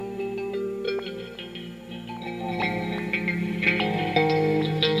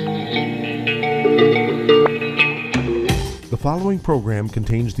following program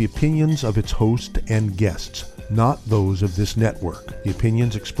contains the opinions of its host and guests, not those of this network. The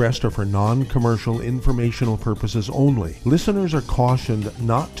opinions expressed are for non-commercial informational purposes only. Listeners are cautioned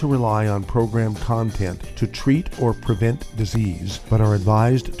not to rely on program content to treat or prevent disease, but are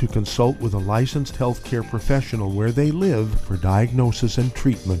advised to consult with a licensed healthcare professional where they live for diagnosis and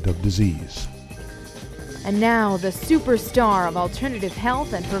treatment of disease. And now, the superstar of alternative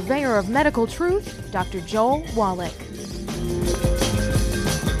health and purveyor of medical truth, Dr. Joel Wallach.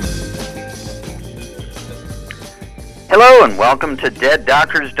 Hello and welcome to Dead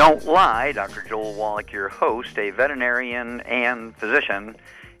Doctors Don't Lie. Dr. Joel Wallach, your host, a veterinarian and physician.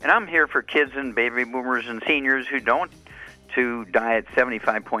 And I'm here for kids and baby boomers and seniors who don't to die at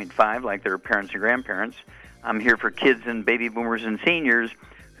 75.5 like their parents and grandparents. I'm here for kids and baby boomers and seniors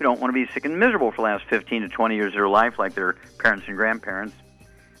who don't want to be sick and miserable for the last 15 to 20 years of their life like their parents and grandparents.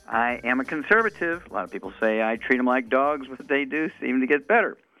 I am a conservative. A lot of people say I treat them like dogs, but they do seem to get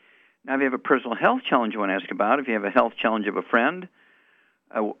better. Now, if you have a personal health challenge you want to ask about, if you have a health challenge of a friend,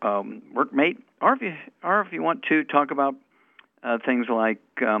 a workmate, or if you want to talk about things like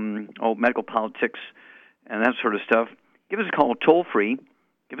medical politics and that sort of stuff, give us a call toll-free.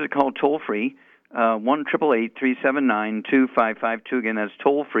 1-888-379-2552. Again, that's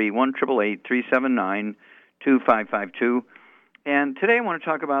toll-free, 1-888-379-2552. And today I want to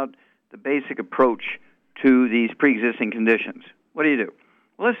talk about the basic approach to these pre-existing conditions. What do?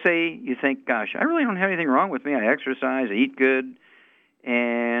 Well, let's say you think, gosh, I really don't have anything wrong with me. I exercise, I eat good,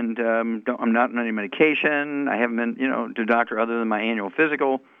 and I'm not on any medication. I haven't been, to a doctor other than my annual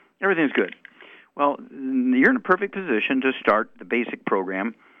physical. Everything's good. Well, you're in a perfect position to start the basic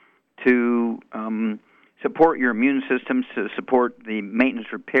program to support your immune systems, to support the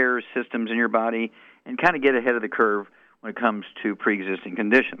maintenance repair systems in your body, and kind of get ahead of the curve when it comes to pre-existing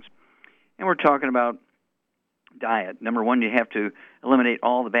conditions. And we're talking about diet. Number one, you have to eliminate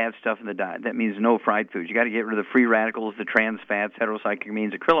all the bad stuff in the diet. That means no fried foods. You got to get rid of the free radicals, the trans fats,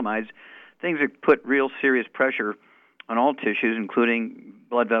 heterocyclamines, acrylamides, things that put real serious pressure on all tissues, including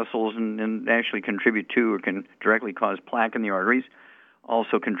blood vessels, and actually contribute to or can directly cause plaque in the arteries.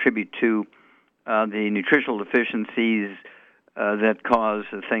 Also contribute to the nutritional deficiencies that cause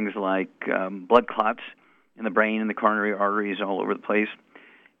things like blood clots in the brain and the coronary arteries all over the place.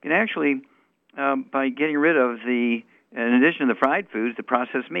 You can actually, by getting rid of in addition to the fried foods, the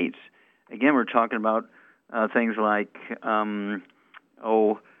processed meats. Again, we're talking about things like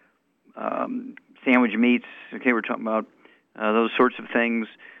sandwich meats. Okay, we're talking about those sorts of things: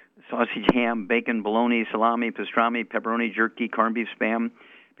 sausage, ham, bacon, bologna, salami, pastrami, pepperoni, jerky, corned beef, Spam.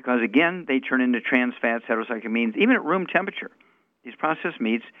 Because again, they turn into trans fats, heterocyclamines, even at room temperature. These processed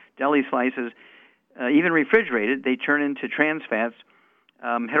meats, deli slices, even refrigerated, they turn into trans fats,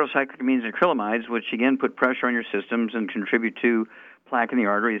 heterocyclamines and acrylamides, which again put pressure on your systems and contribute to plaque in the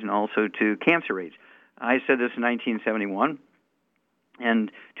arteries and also to cancer rates. I said this in 1971,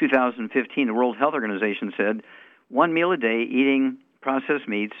 and 2015, the World Health Organization said 1 meal a day eating processed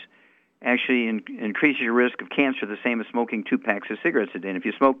meats actually increases your risk of cancer the same as smoking 2 packs of cigarettes a day. And if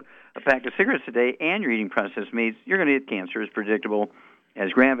you smoke a pack of cigarettes a day and you're eating processed meats, you're going to get cancer as predictable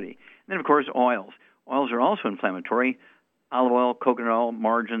as gravity. And then, of course, oils. Oils are also inflammatory. Olive oil, coconut oil,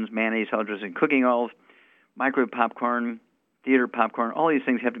 margarines, mayonnaise, hydrogens, and cooking oils, microwave popcorn, theater popcorn, all these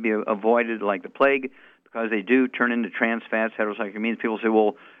things have to be avoided like the plague because they do turn into trans fats, heterocyclamines. People say,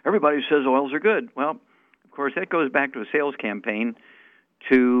 well, everybody says oils are good. Well, of course, that goes back to a sales campaign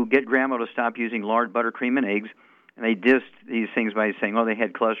to get grandma to stop using lard, butter, cream, and eggs. And they dissed these things by saying, they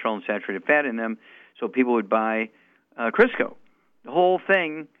had cholesterol and saturated fat in them, so people would buy Crisco. The whole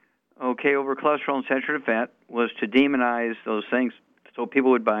thing, over cholesterol and saturated fat, was to demonize those things so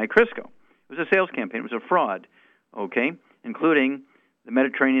people would buy Crisco. It was a sales campaign. It was a fraud, including the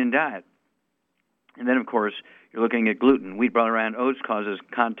Mediterranean diet. And then, of course, you're looking at gluten. Wheat, barley, rye, and oats causes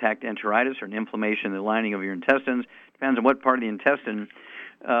contact enteritis or an inflammation in the lining of your intestines. Depends on what part of the intestine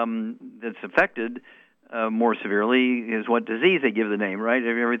that's affected more severely is what disease they give the name, right?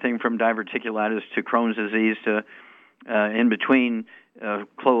 Everything from diverticulitis to Crohn's disease to in between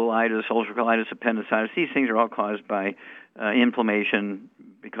colitis, ulcerative colitis, appendicitis. These things are all caused by inflammation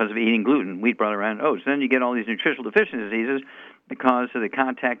because of eating gluten, wheat, barley, rye, and oats. Then you get all these nutritional deficiency diseases because of the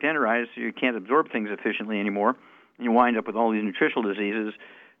contact enteritis. You can't absorb things efficiently anymore, and you wind up with all these nutritional diseases,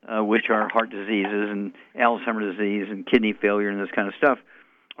 which are heart diseases and Alzheimer's disease and kidney failure and this kind of stuff,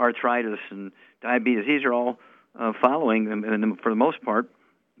 arthritis and diabetes. These are all following, and for the most part,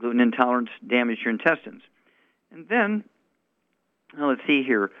 gluten intolerance damage your intestines. And then, let's see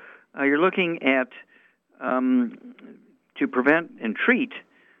here, you're looking at to prevent and treat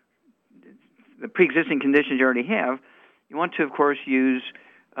the pre-existing conditions you already have. you want to, of course,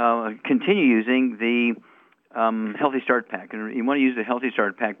 continue using the Healthy Start Pack. And you want to use the Healthy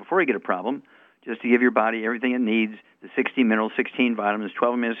Start Pack before you get a problem, just to give your body everything it needs, the 60 minerals, 16 vitamins,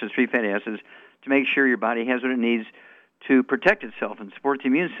 12 amino acids, 3 fatty acids, to make sure your body has what it needs to protect itself and support the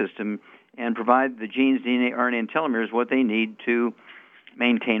immune system and provide the genes, DNA, RNA, and telomeres what they need to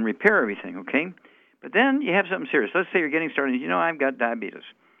maintain, repair everything, okay? But then you have something serious. Let's say you're getting started, I've got diabetes.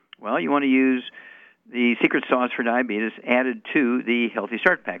 Well, you want to use the secret sauce for diabetes added to the Healthy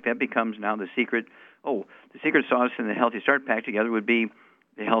Start Pack. That becomes now the secret sauce and the Healthy Start Pack together would be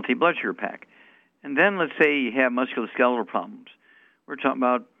the Healthy Blood Sugar Pack. And then let's say you have musculoskeletal problems. We're talking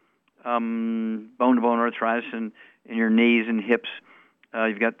about bone-to-bone arthritis in your knees and hips.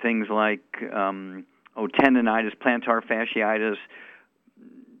 You've got things like tendinitis, plantar fasciitis,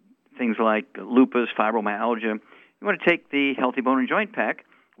 things like lupus, fibromyalgia. You want to take the Healthy Bone and Joint Pack,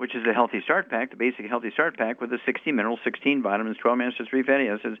 which is the Healthy Start Pack, the basic Healthy Start Pack with the 60 minerals, 16 vitamins, 12 amino acids, 3 fatty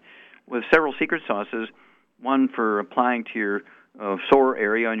acids, with several secret sauces, one for applying to your sore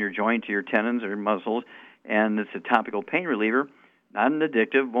area on your joint, to your tendons or muscles, and it's a topical pain reliever, not an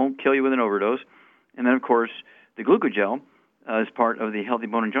addictive, won't kill you with an overdose. And then, of course, the Glucogel is part of the Healthy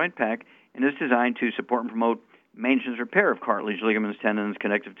Bone and Joint Pack, and is designed to support and promote maintenance repair of cartilage, ligaments, tendons,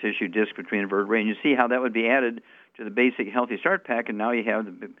 connective tissue, disc between vertebrae. And you see how that would be added to the basic Healthy Start Pack, and now you have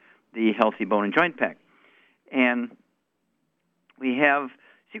the Healthy Bone and Joint Pack. And we have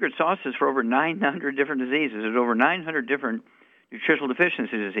secret sauces for over 900 different diseases. There's over 900 different nutritional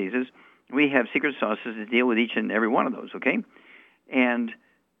deficiency diseases. We have secret sauces that deal with each and every one of those, okay? And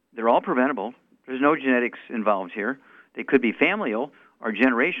they're all preventable. There's no genetics involved here. They could be familial or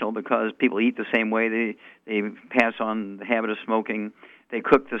generational because people eat the same way, they pass on the habit of smoking, they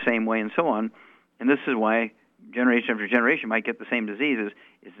cook the same way, and so on. And this is why generation after generation might get the same diseases.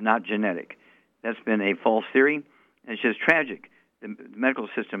 It's not genetic. That's been a false theory, and it's just tragic. The medical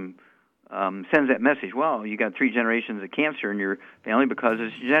system sends that message, well, you got 3 generations of cancer in your family because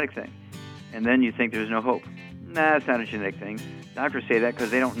it's a genetic thing. And then you think there's no hope. Nah, it's not a genetic thing. Doctors say that because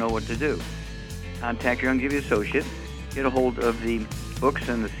they don't know what to do. Contact your Youngevity associate. Get a hold of the books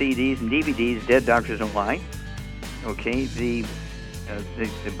and the CDs and DVDs, Dead Doctors Don't Lie. Okay, the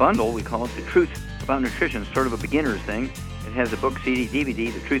bundle, we call it The Truth About Nutrition, sort of a beginner's thing. It has a book, CD,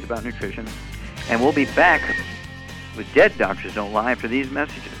 DVD, The Truth About Nutrition. And we'll be back with Dead Doctors Don't Lie after these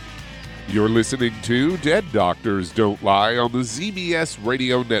messages. You're listening to Dead Doctors Don't Lie on the ZBS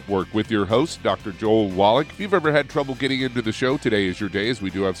Radio Network with your host, Dr. Joel Wallach. If you've ever had trouble getting into the show, today is your day, as we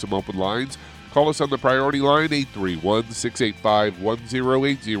do have some open lines. Call us on the priority line,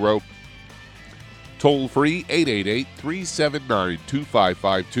 831-685-1080. Toll free,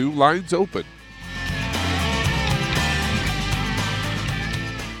 888-379-2552. Lines open.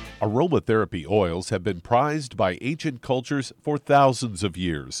 Aromatherapy oils have been prized by ancient cultures for thousands of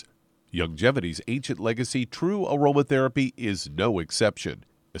years. Youngevity's ancient legacy, True Aromatherapy, is no exception.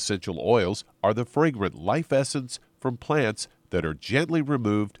 Essential oils are the fragrant life essence from plants that are gently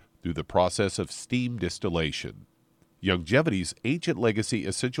removed through the process of steam distillation. Youngevity's ancient legacy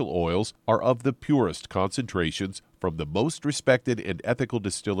essential oils are of the purest concentrations from the most respected and ethical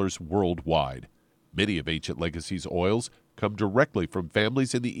distillers worldwide. Many of Ancient Legacy's oils come directly from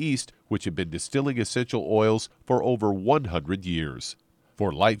families in the East which have been distilling essential oils for over 100 years.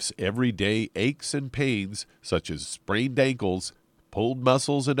 For life's everyday aches and pains, such as sprained ankles, pulled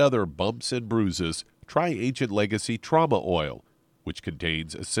muscles, and other bumps and bruises, try Ancient Legacy Trauma Oil, which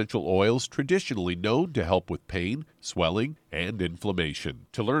contains essential oils traditionally known to help with pain, swelling, and inflammation.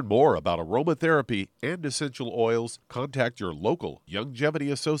 To learn more about aromatherapy and essential oils, contact your local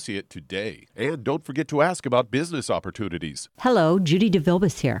Youngevity associate today. And don't forget to ask about business opportunities. Hello, Judy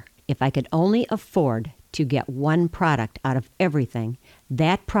DeVilbus here. If I could only afford to get one product out of everything,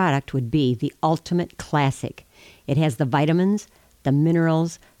 that product would be the Ultimate Classic. It has the vitamins, the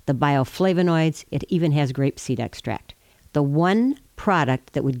minerals, the bioflavonoids. It even has grapeseed extract. The one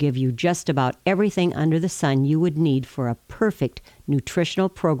product that would give you just about everything under the sun you would need for a perfect nutritional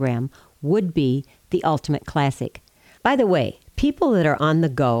program would be the Ultimate Classic. By the way, people that are on the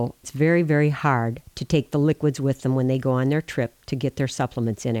go, it's very, very hard to take the liquids with them when they go on their trip to get their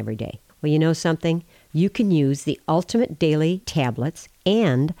supplements in every day. Well, you know something? You can use the Ultimate Daily tablets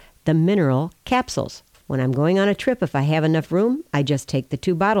and the mineral capsules. When I'm going on a trip, if I have enough room, I just take the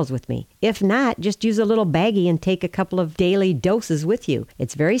 2 bottles with me. If not, just use a little baggie and take a couple of daily doses with you.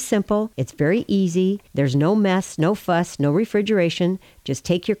 It's very simple. It's very easy. There's no mess, no fuss, no refrigeration. Just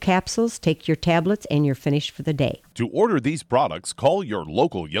take your capsules, take your tablets, and you're finished for the day. To order these products, call your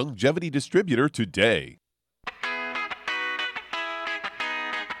local Youngevity distributor today.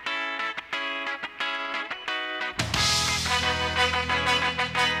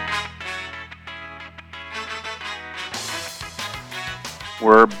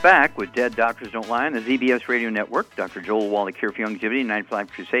 We're back with Dead Doctors Don't Lie on the ZBS Radio Network. Dr. Joel Wallach here for Youngevity,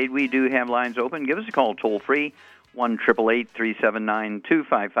 95 Crusade. We do have lines open. Give us a call toll-free,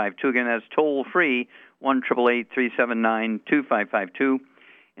 1-888-379-2552. Again, that's toll-free, 1-888-379-2552.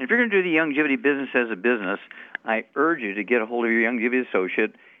 And if you're going to do the Youngevity business as a business, I urge you to get a hold of your Youngevity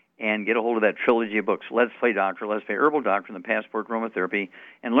associate and get a hold of that trilogy of books, Let's Play Doctor, Let's Play Herbal Doctor, and the Passport Aromatherapy,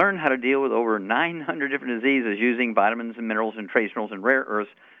 and learn how to deal with over 900 different diseases using vitamins and minerals and trace minerals and rare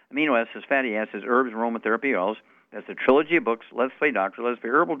earths, amino acids, fatty acids, herbs, and aromatherapy oils. That's the trilogy of books, Let's Play Doctor, Let's Play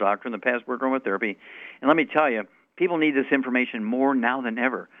Herbal Doctor, and the Passport Aromatherapy. And let me tell you, people need this information more now than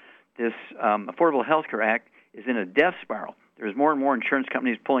ever. This Affordable Health Care Act is in a death spiral. There's more and more insurance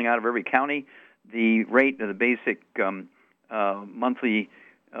companies pulling out of every county. The rate of the basic monthly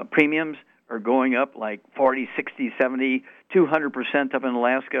premiums are going up like 40, 60, 70, 200% up in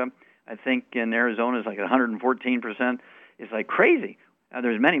Alaska. I think in Arizona it's like 114%. It's like crazy.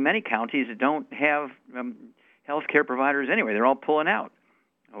 There's many counties that don't have health care providers anyway. They're all pulling out.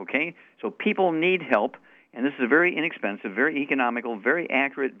 Okay? So people need help, and this is a very inexpensive, very economical, very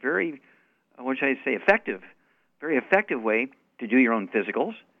accurate, very, what should I say, very effective way to do your own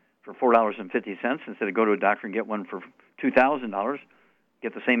physicals for $4.50 instead of go to a doctor and get one for $2,000.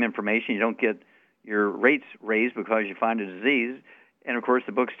 Get the same information. You don't get your rates raised because you find a disease. And, of course,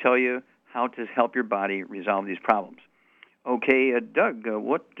 the books tell you how to help your body resolve these problems. Okay, Doug,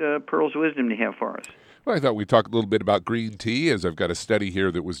 what pearls of wisdom do you have for us? Well, I thought we'd talk a little bit about green tea, as I've got a study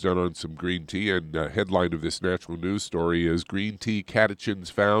here that was done on some green tea, and the headline of this natural news story is Green Tea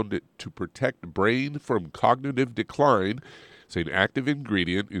Catechins Found to Protect Brain from Cognitive Decline. It's an active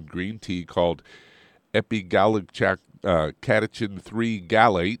ingredient in green tea called epigallocatechin 3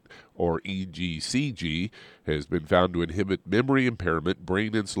 gallate, or EGCG, has been found to inhibit memory impairment,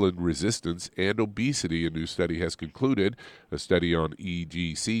 brain insulin resistance, and obesity, a new study has concluded. A study on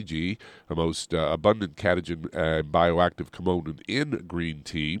EGCG, a most abundant catechin bioactive component in green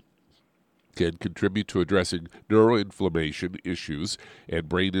tea, can contribute to addressing neuroinflammation issues and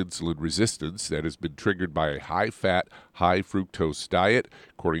brain insulin resistance that has been triggered by a high-fat, high-fructose diet,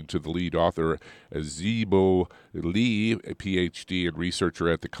 according to the lead author, Zibo Lee, a Ph.D. and researcher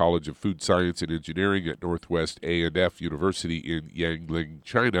at the College of Food Science and Engineering at Northwest A&F University in Yangling,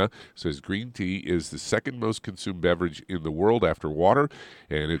 China, says green tea is the second most consumed beverage in the world after water,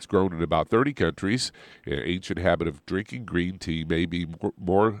 and it's grown in about 30 countries. An ancient habit of drinking green tea may be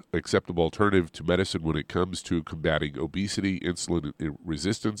more acceptable alternative to medicine when it comes to combating obesity, insulin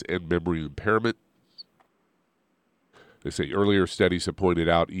resistance, and memory impairment. They say earlier studies have pointed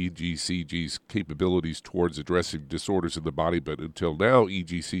out EGCG's capabilities towards addressing disorders in the body, but until now,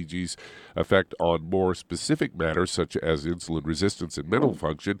 EGCG's effect on more specific matters such as insulin resistance and mental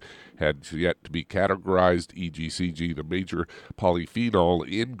function had yet to be categorized. EGCG, the major polyphenol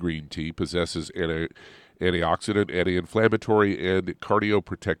in green tea, possesses antioxidant, anti-inflammatory, and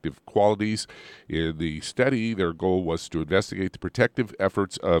cardioprotective qualities. In the study, their goal was to investigate the protective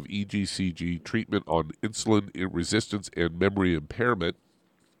efforts of EGCG treatment on insulin resistance and memory impairment.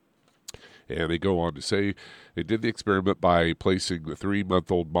 And they go on to say they did the experiment by placing the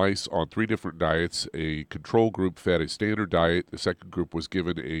 3-month-old mice on 3 different diets. A control group fed a standard diet. The second group was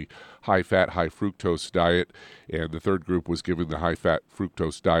given a high-fat, high-fructose diet. And the third group was given the high-fat,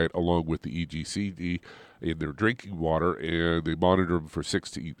 fructose diet along with the EGCG in their drinking water. And they monitored them for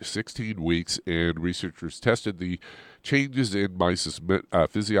 16 weeks. And researchers tested the changes in mice's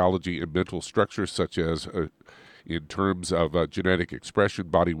physiology and mental structure, such as in terms of genetic expression,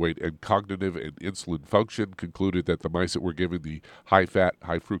 body weight, and cognitive and insulin function, concluded that the mice that were given the high-fat,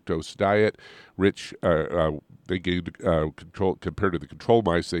 high-fructose diet, they gained control compared to the control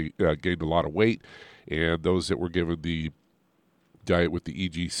mice. They gained a lot of weight, and those that were given the diet with the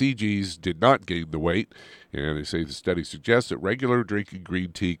EGCGs did not gain the weight. And they say the study suggests that regular drinking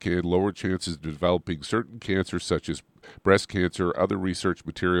green tea can lower chances of developing certain cancers such as breast cancer. Other research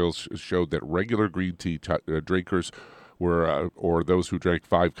materials showed that regular green tea drinkers or those who drank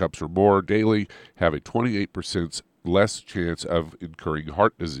 5 cups or more daily have a 28% less chance of incurring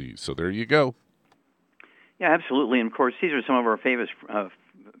heart disease. So there you go. Yeah, absolutely. And of course, these are some of our famous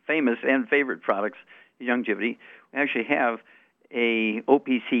and favorite products, Youngevity. We actually have a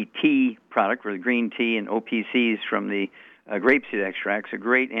OPC tea product for the green tea and OPCs from the grapeseed extracts, are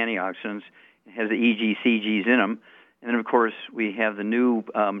great antioxidants. It has the EGCGs in them. And then, of course, we have the new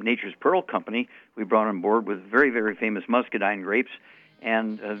Nature's Pearl Company we brought on board with very, very famous muscadine grapes.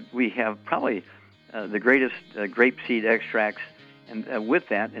 And we have probably the greatest grapeseed extracts and with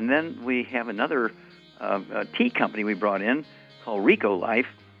that. And then we have another tea company we brought in called Rico Life.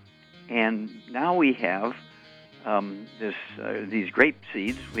 And now we have these grape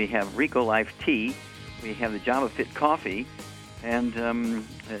seeds. We have Rico Life tea. We have the Java Fit coffee. And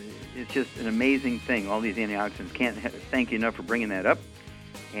it's just an amazing thing, all these antioxidants. Can't thank you enough for bringing that up.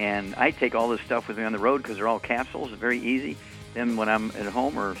 And I take all this stuff with me on the road because they're all capsules. It's very easy. Then when I'm at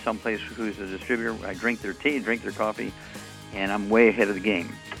home or someplace who's a distributor, I drink their tea, drink their coffee, and I'm way ahead of the game.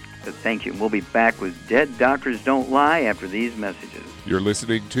 So thank you. We'll be back with Dead Doctors Don't Lie after these messages. You're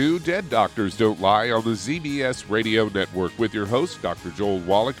listening to Dead Doctors Don't Lie on the ZBS Radio Network with your host, Dr. Joel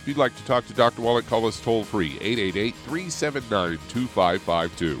Wallach. If you'd like to talk to Dr. Wallach, call us toll-free,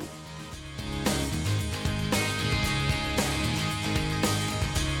 888-379-2552.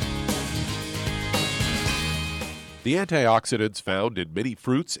 The antioxidants found in many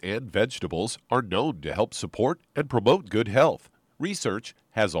fruits and vegetables are known to help support and promote good health. Research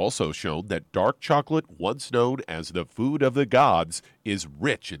has also shown that dark chocolate, once known as the food of the gods, is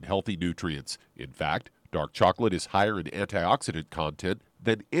rich in healthy nutrients. In fact, dark chocolate is higher in antioxidant content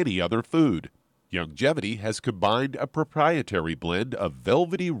than any other food. Youngevity has combined a proprietary blend of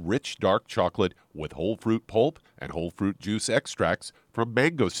velvety rich dark chocolate with whole fruit pulp and whole fruit juice extracts from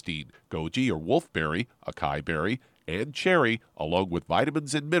mangosteen, goji or wolfberry, acai berry, and cherry, along with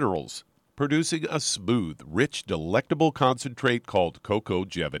vitamins and minerals, producing a smooth, rich, delectable concentrate called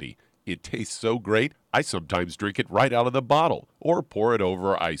Cocogevity. It tastes so great, I sometimes drink it right out of the bottle or pour it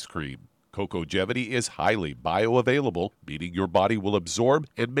over ice cream. Cocogevity is highly bioavailable, meaning your body will absorb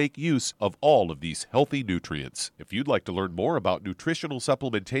and make use of all of these healthy nutrients. If you'd like to learn more about nutritional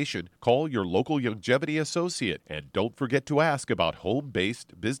supplementation, call your local Youngevity associate, and don't forget to ask about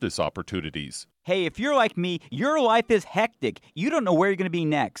home-based business opportunities. Hey, if you're like me, your life is hectic. You don't know where you're going to be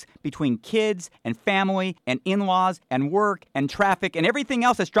next. Between kids and family and in-laws and work and traffic and everything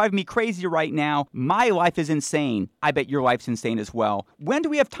else that's driving me crazy right now, my life is insane. I bet your life's insane as well. When do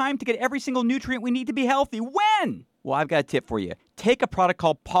we have time to get every single nutrient we need to be healthy? When? Well, I've got a tip for you. Take a product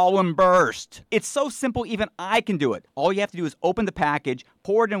called Pollen Burst. It's so simple, even I can do it. All you have to do is open the package,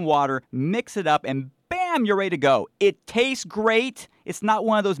 pour it in water, mix it up, and bam, you're ready to go. It tastes great. It's not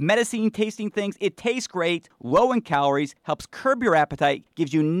one of those medicine-tasting things. It tastes great, low in calories, helps curb your appetite,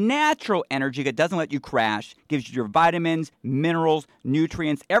 gives you natural energy that doesn't let you crash, gives you your vitamins, minerals,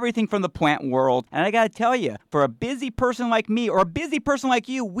 nutrients, everything from the plant world. And I got to tell you, for a busy person like me or a busy person like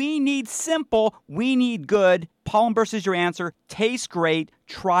you, we need simple, we need good. Pollen Burst is your answer. Tastes great.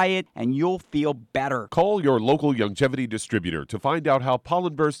 Try it, and you'll feel better. Call your local Youngevity distributor to find out how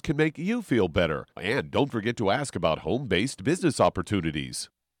Pollen Burst can make you feel better. And don't forget to ask about home-based business opportunities.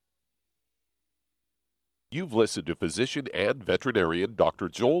 You've listened to physician and veterinarian Dr.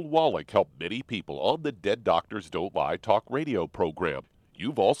 Joel Wallach help many people on the Dead Doctors Don't Lie talk radio program.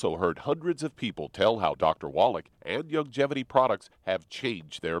 You've also heard hundreds of people tell how Dr. Wallach and Youngevity products have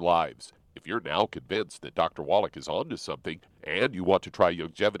changed their lives. If you're now convinced that Dr. Wallach is onto something and you want to try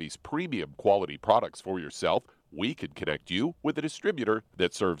Youngevity's premium quality products for yourself, we can connect you with a distributor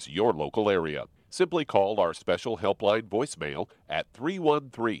that serves your local area. Simply call our special helpline voicemail at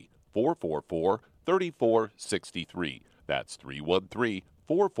 313-444-3463. That's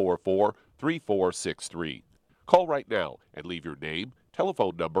 313-444-3463. Call right now and leave your name,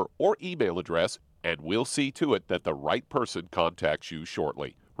 telephone number, or email address, and we'll see to it that the right person contacts you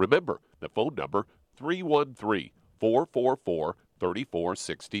shortly. Remember, the phone number,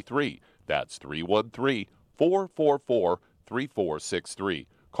 313-444-3463. That's 313-444-3463.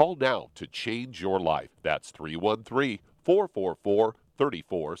 Call now to change your life. That's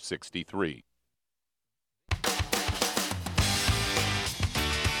 313-444-3463.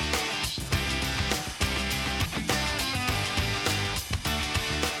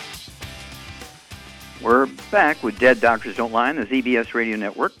 We're back with Dead Doctors Don't Lie on the ZBS Radio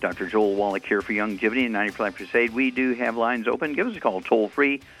Network. Dr. Joel Wallach here for Youngevity and 90 for Life Crusade. We do have lines open. Give us a call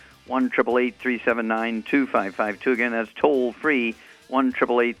toll-free, 1-888-379-2552. Again, that's toll-free,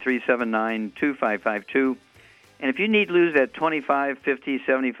 1-888-379-2552. And if you need to lose that 25, 50,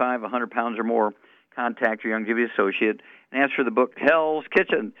 75, 100 pounds or more, contact your Youngevity associate and ask for the book Hell's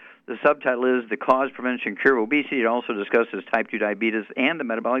Kitchen. The subtitle is The Cause, Prevention, Cure of Obesity. It also discusses type 2 diabetes and the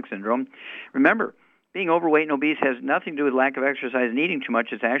metabolic syndrome. Remember, being overweight and obese has nothing to do with lack of exercise and eating too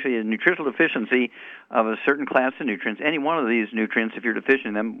much. It's actually a nutritional deficiency of a certain class of nutrients. Any one of these nutrients, if you're deficient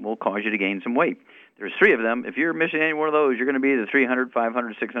in them, will cause you to gain some weight. There's 3 of them. If you're missing any one of those, you're going to be the 300,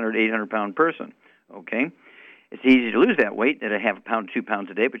 500, 600, 800-pound person. Okay? It's easy to lose that weight at a half a pound, 2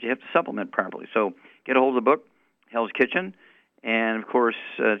 pounds a day, but you have to supplement properly. So get a hold of the book, Hell's Kitchen. And, of course,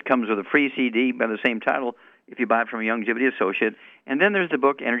 it comes with a free CD by the same title if you buy it from a Youngevity associate. And then there's the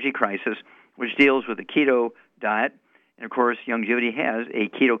book, Energy Crisis, which deals with the keto diet And, of course, Youngevity has a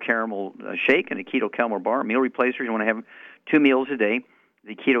keto caramel shake and a keto caramel bar, meal replacer. You want to have 2 meals a day,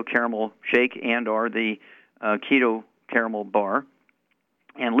 the keto caramel shake and or the keto caramel bar,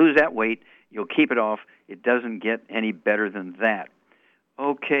 and lose that weight. You'll keep it off. It doesn't get any better than that.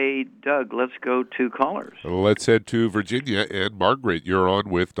 Okay, Doug, let's go to callers. Let's head to Virginia. And Margaret, you're on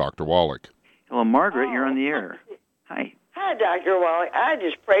with Dr. Wallach. Hello, Margaret. You're on the air. Hi. Hi, Dr. Wallach. I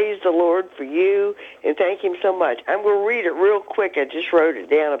just praise the Lord for you and thank Him so much. I'm going to read it real quick. I just wrote it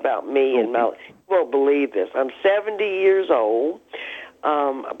down about me, and you won't believe this. I'm 70 years old,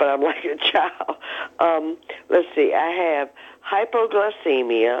 but I'm like a child. Let's see. I have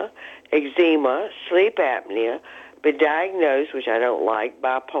hypoglycemia, eczema, sleep apnea, been diagnosed, which I don't like,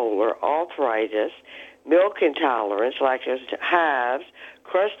 bipolar, arthritis, milk intolerance, lactose, hives,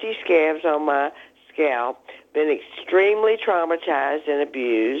 crusty scabs on my scalp, been extremely traumatized and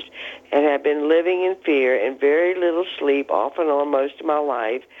abused, and have been living in fear and very little sleep off and on most of my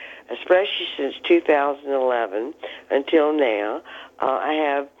life, especially since 2011 until now. I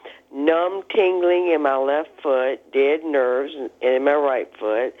have numb tingling in my left foot, dead nerves in my right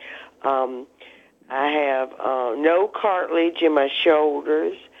foot. I have no cartilage in my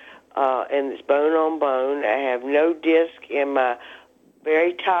shoulders, and it's bone on bone. I have no disc in my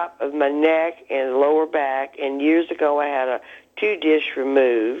very top of my neck and lower back, and years ago I had 2 discs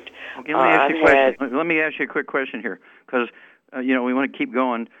removed. Okay, let me ask you a quick question here, because we want to keep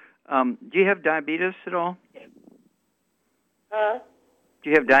going. Do you have diabetes at all? Huh? Do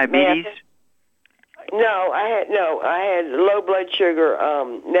you have diabetes? No, I had low blood sugar,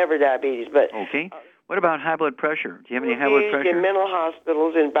 never diabetes, but okay. What about high blood pressure? Do you have any high blood pressure? In mental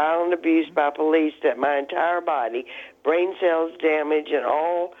hospitals and violent abuse by police that my entire body, brain cells damaged, and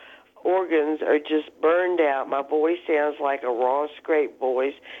all organs are just burned out. My voice sounds like a raw, scraped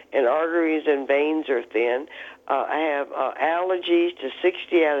voice, and arteries and veins are thin. I have allergies to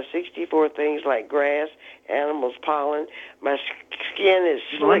 60 out of 64 things like grass, animals, pollen. My skin is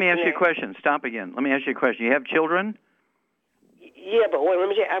slick. Let me ask you a question. Stop again. Let me ask you a question. You have children? Yeah, but let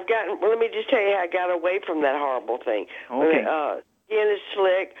me just tell you how I got away from that horrible thing. Okay. Skin is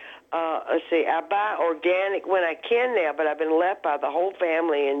slick. Let's see, I buy organic when I can now, but I've been left by the whole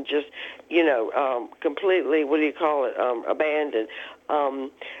family and just, completely, abandoned.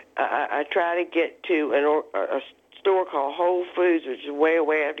 I try to get to a store called Whole Foods, which is way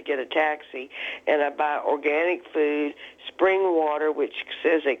away. I have to get a taxi, and I buy organic food, spring water, which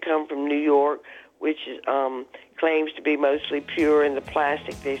says they come from New York, which is, claims to be mostly pure, and the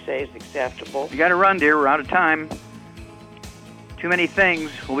plastic they say is acceptable. You got to run, dear. We're out of time. Too many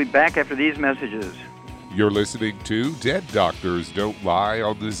things. We'll be back after these messages. You're listening to Dead Doctors Don't Lie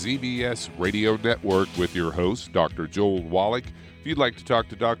on the ZBS Radio Network with your host, Dr. Joel Wallach. If you'd like to talk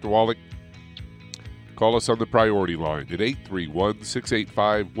to Dr. Wallach, call us on the priority line at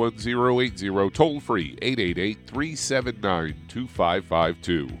 831-685-1080, toll free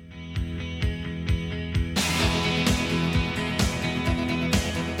 888-379-2552.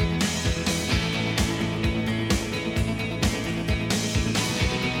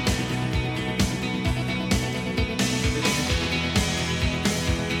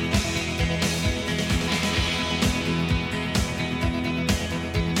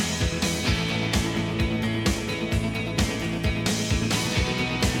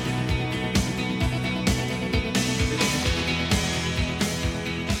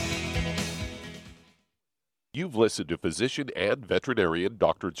 You've listened to physician and veterinarian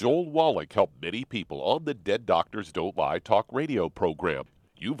Dr. Joel Wallach help many people on the Dead Doctors Don't Lie talk radio program.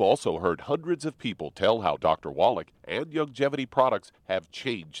 You've also heard hundreds of people tell how Dr. Wallach and Youngevity products have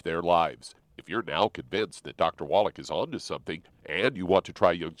changed their lives. If you're now convinced that Dr. Wallach is onto something and you want to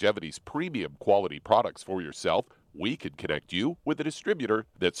try Youngevity's premium quality products for yourself, we can connect you with a distributor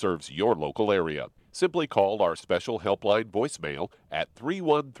that serves your local area. Simply call our special helpline voicemail at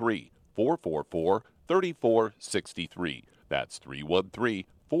 313-444-3463. That's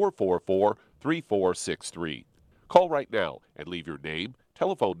 313-444-3463. Call right now and leave your name,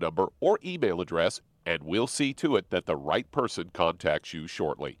 telephone number, or email address, and we'll see to it that the right person contacts you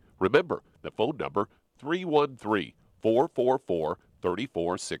shortly. Remember, the phone number,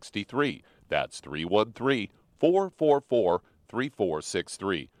 313-444-3463. That's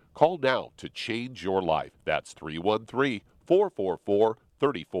 313-444-3463. Call now to change your life. That's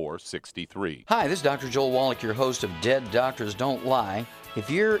 313-444-3463. Hi, this is Dr. Joel Wallach, your host of Dead Doctors Don't Lie.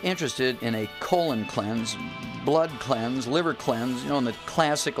 If you're interested in a colon cleanse, blood cleanse, liver cleanse, in the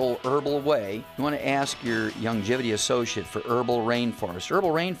classical herbal way, you want to ask your Youngevity associate for Herbal Rainforest.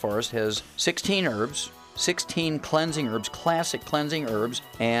 Herbal Rainforest has 16 herbs, 16 cleansing herbs, classic cleansing herbs,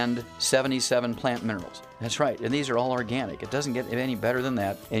 and 77 plant minerals. That's right, and these are all organic. It doesn't get any better than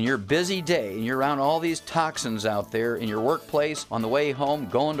that. In your busy day, and you're around all these toxins out there in your workplace, on the way home,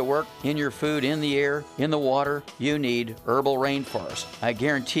 going to work, in your food, in the air, in the water, you need Herbal Rainforest. I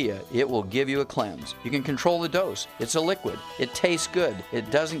guarantee you, it will give you a cleanse. You can control the dose. It's a liquid. It tastes good. It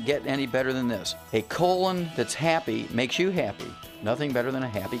doesn't get any better than this. A colon that's happy makes you happy. Nothing better than a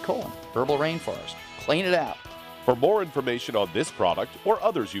happy colon. Herbal Rainforest. Clean it out. For more information on this product or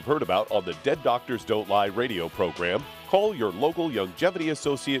others you've heard about on the Dead Doctors Don't Lie radio program, call your local Youngevity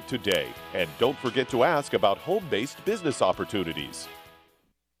associate today. And don't forget to ask about home-based business opportunities.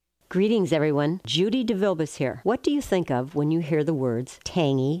 Greetings, everyone. Judy DeVilbus here. What do you think of when you hear the words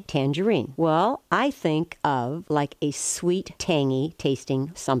tangy tangerine? Well, I think of like a sweet, tangy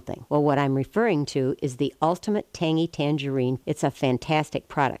tasting something. Well, what I'm referring to is the Ultimate Tangy Tangerine. It's a fantastic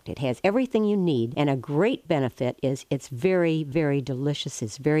product. It has everything you need, and a great benefit is it's very, very delicious.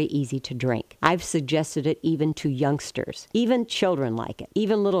 It's very easy to drink. I've suggested it even to youngsters. Even children like it.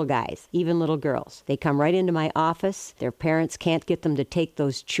 Even little guys. Even little girls. They come right into my office. Their parents can't get them to take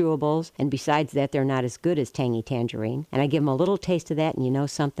those chewables, and besides that, they're not as good as Tangy Tangerine. And I give them a little taste of that, and you know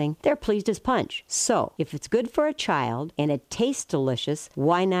something? They're pleased as punch. So, if it's good for a child and it tastes delicious,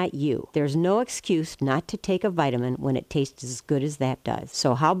 why not you? There's no excuse not to take a vitamin when it tastes as good as that does.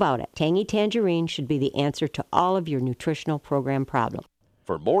 So how about it? Tangy Tangerine should be the answer to all of your nutritional program problems.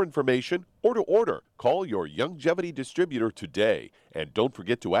 For more information or to order, call your Youngevity distributor today. And don't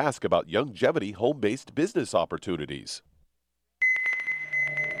forget to ask about Youngevity home-based business opportunities.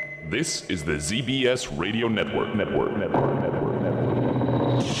 This is the ZBS Radio Network.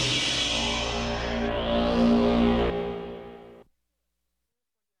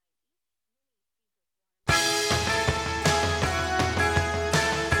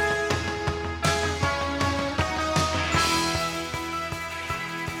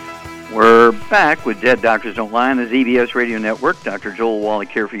 We're back with Dead Doctors Don't Lie on the ZBS Radio Network. Dr. Joel Wallach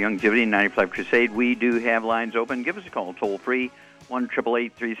here for Youngevity and 95 Crusade. We do have lines open. Give us a call toll-free.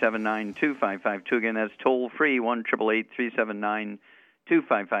 1-888-379-2552. Again, that's toll-free,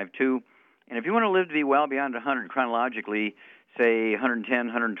 1-888-379-2552. And if you want to live to be well beyond 100 chronologically, say 110,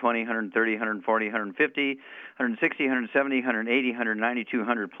 120, 130, 140, 150, 160, 170, 180, 190,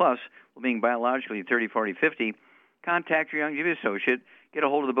 200 plus, well, being biologically 30, 40, 50, contact your Youngevity associate. Get a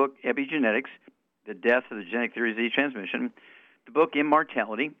hold of the book Epigenetics, The Death of the Genetic Theory of Disease Transmission, the book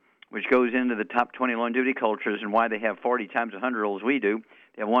Immortality, which goes into the top 20 longevity cultures and why they have 40 times 100-year-olds we do.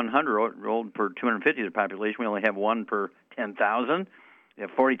 They have 100-year-old per 250 of the population. We only have one per 10,000. They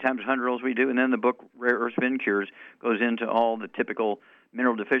have 40 times 100-year-olds we do. And then the book Rare Earth Spin Cures goes into all the typical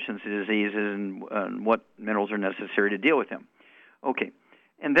mineral deficiency diseases and what minerals are necessary to deal with them. Okay.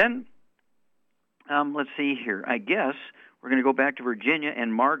 And then, let's see here. I guess we're going to go back to Virginia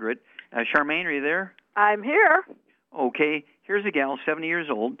and Margaret. Charmaine, are you there? I'm here. Okay. Here's a gal, 70 years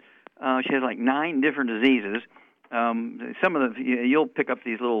old. She has like 9 different diseases. Some of the you'll pick up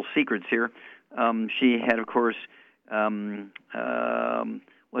these little secrets here. She had, of course, was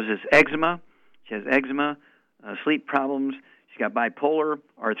this eczema? She has eczema, sleep problems. She's got bipolar,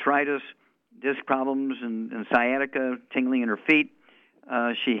 arthritis, disc problems, and sciatica, tingling in her feet.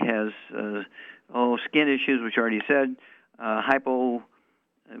 She has skin issues, which I already said.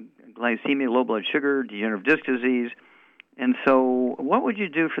 Hypoglycemia, low blood sugar, degenerative disc disease. And so what would you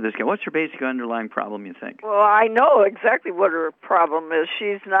do for this guy? What's her basic underlying problem, you think? Well, I know exactly what her problem is.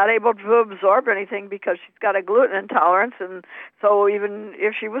 She's not able to absorb anything because she's got a gluten intolerance, and so even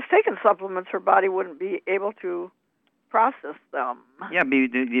if she was taking supplements, her body wouldn't be able to process them. Yeah,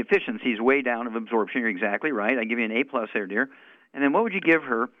 the efficiency is way down of absorption. You're exactly right. I give you an A+ there, dear. And then what would you give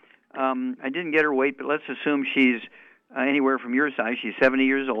her? I didn't get her weight, but let's assume she's anywhere from your size. She's 70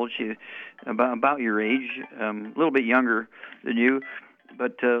 years old. She's about your age, a little bit younger than you.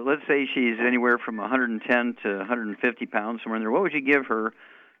 But let's say she's anywhere from 110 to 150 pounds, somewhere in there. What would you give her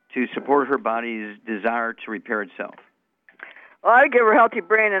to support her body's desire to repair itself? Well, I'd give her Healthy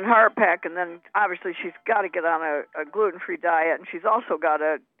Brain and Heart Pack, and then obviously she's got to get on a gluten-free diet, and she's also got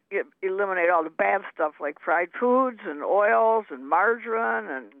to eliminate all the bad stuff like fried foods and oils and margarine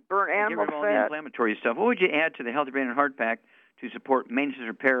and burnt animal fat. Give her all fat. the inflammatory stuff. What would you add to the Healthy Brain and Heart Pack to support maintenance and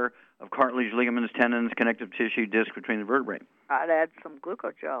repair of cartilage, ligaments, tendons, connective tissue, disc between the vertebrae? I'd add some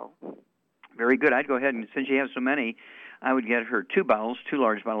glucogel. Very good. I'd go ahead, and since you have so many, I would get her 2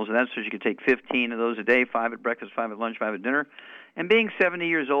 large bottles of that, so she could take 15 of those a day, 5 at breakfast, 5 at lunch, 5 at dinner. And being 70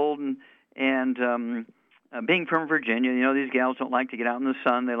 years old and being from Virginia, you know, these gals don't like to get out in the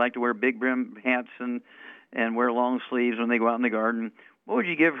sun. They like to wear big brim hats and wear long sleeves when they go out in the garden. What would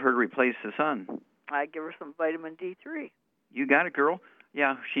you give her to replace the sun? I give her some vitamin D3. You got it, girl.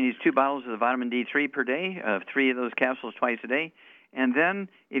 Yeah, she needs 2 bottles of the vitamin D3 per day, 3 of those capsules twice a day. And then,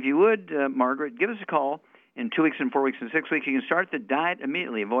 if you would, Margaret, give us a call in 2 weeks and 4 weeks and 6 weeks. You can start the diet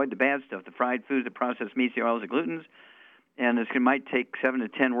immediately. Avoid the bad stuff, the fried foods, the processed meats, the oils, the glutens. And it might take 7 to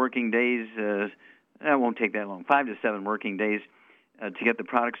 10 working days. That won't take that long, 5 to 7 working days to get the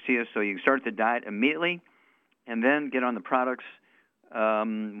products to you. So you can start the diet immediately and then get on the products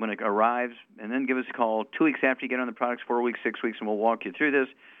when it arrives, and then give us a call 2 weeks after you get on the products, 4 weeks, 6 weeks, and we'll walk you through this.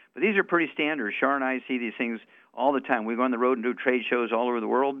 But these are pretty standard. Char and I see these things all the time. We go on the road and do trade shows all over the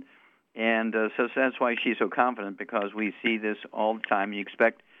world, and so that's why she's so confident, because we see this all the time. You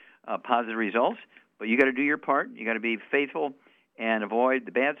expect positive results, but you got to do your part. You got to be faithful and avoid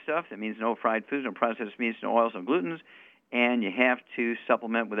the bad stuff. That means no fried foods, no processed meats, no oils, no glutens, and you have to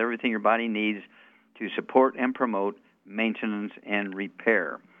supplement with everything your body needs to support and promote maintenance and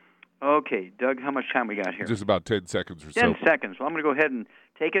repair. Okay, Doug, how much time we got here? Just about 10 seconds or so. 10 seconds. Well, I'm going to go ahead and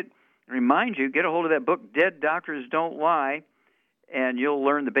take it and remind you, get a hold of that book, Dead Doctors Don't Lie, and you'll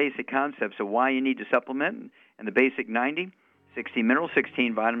learn the basic concepts of why you need to supplement and the basic 90, 16 minerals,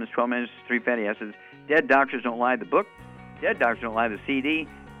 16 vitamins, 12 minerals, 3 fatty acids. Dead Doctors Don't Lie, the book. Dead Doctors Don't Lie, the CD.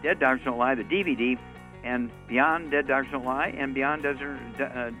 Dead Doctors Don't Lie, the DVD. And Beyond Dead Doctors Don't Lie and Beyond Dead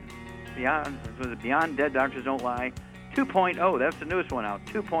Doctors Don't Lie 2.0. That's the newest one out,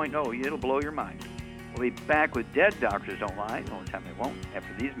 2.0. It'll blow your mind. We'll be back with Dead Doctors Don't Lie. The only time they won't,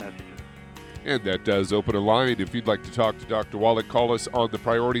 after these messages. And that does open a line. If you'd like to talk to Dr. Wallach, call us on the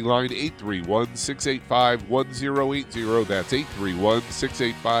priority line, 831-685-1080. That's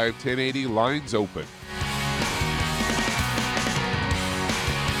 831-685-1080. Lines open.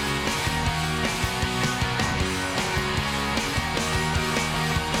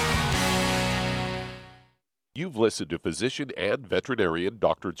 You've listened to physician and veterinarian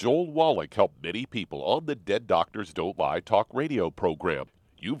Dr. Joel Wallach help many people on the Dead Doctors Don't Lie talk radio program.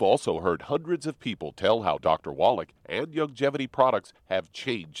 You've also heard hundreds of people tell how Dr. Wallach and Youngevity products have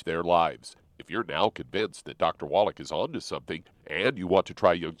changed their lives. If you're now convinced that Dr. Wallach is onto something and you want to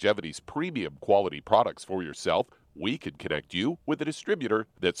try Youngevity's premium quality products for yourself, we can connect you with a distributor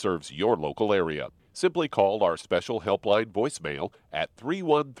that serves your local area. Simply call our special helpline voicemail at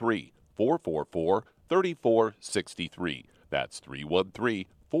 313-444-3463. That's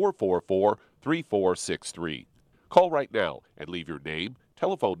 313-444-3463. Call right now and leave your name,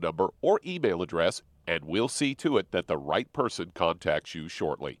 telephone number, or email address, and we'll see to it that the right person contacts you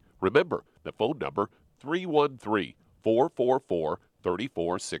shortly. Remember, the phone number,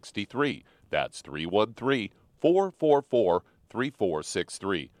 313-444-3463. That's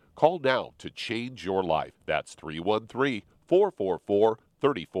 313-444-3463. Call now to change your life. That's 313-444-3463.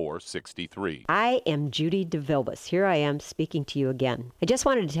 3463. I am Judy DeVilbus. Here I am speaking to you again. I just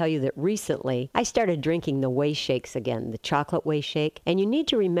wanted to tell you that recently I started drinking the Whey Shakes again, the chocolate Whey Shake. And you need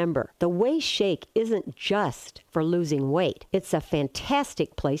to remember, the Whey Shake isn't just for losing weight. It's a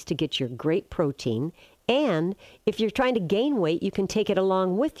fantastic place to get your great protein. And if you're trying to gain weight, you can take it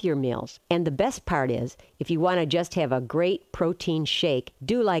along with your meals. And the best part is, if you want to just have a great protein shake,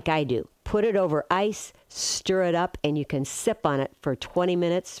 do like I do. Put it over ice, stir it up, and you can sip on it for 20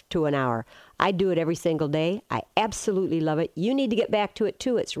 minutes to an hour. I do it every single day. I absolutely love it. You need to get back to it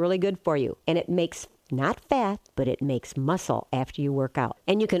too. It's really good for you. And it makes not fat, but it makes muscle after you work out.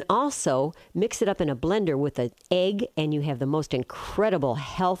 And you can also mix it up in a blender with an egg, and you have the most incredible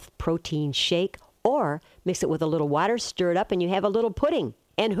health protein shake. Or mix it with a little water, stir it up, and you have a little pudding.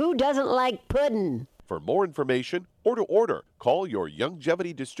 And who doesn't like pudding? For more information or to order, call your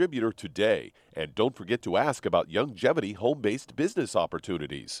Youngevity distributor today. And don't forget to ask about Youngevity home-based business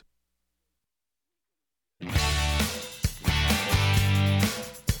opportunities.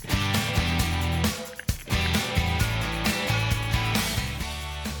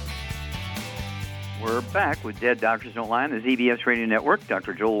 We're back with Dead Doctors Don't Lie on the ZBS Radio Network.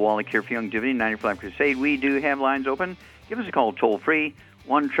 Dr. Joel Wallach here for Youngevity, 95 Crusade. We do have lines open. Give us a call toll-free,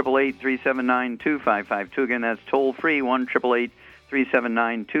 1-888-379-2552. Again, that's toll-free,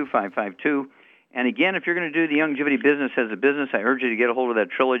 1-888-379-2552. And again, if you're going to do the Youngevity business as a business, I urge you to get a hold of that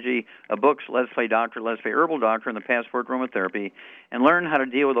trilogy of books, Let's Play Doctor, Let's Play Herbal Doctor, and the Passport Aromatherapy, and learn how to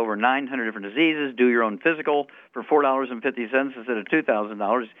deal with over 900 different diseases. Do your own physical for $4.50 instead of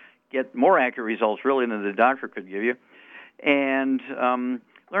 $2,000. Get more accurate results, really, than the doctor could give you. And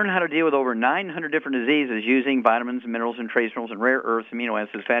learn how to deal with over 900 different diseases using vitamins, minerals, and trace minerals, and rare earths, amino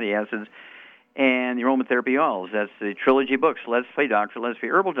acids, fatty acids, and the aromatherapy oils. That's the trilogy books, Let's Play Doctor, Let's Play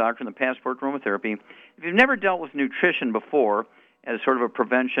Herbal Doctor, and the Passport Aromatherapy. If you've never dealt with nutrition before as sort of a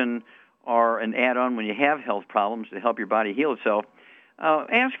prevention or an add-on when you have health problems to help your body heal itself,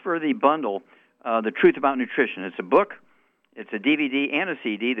 ask for the bundle The Truth About Nutrition. It's a book, it's a DVD and a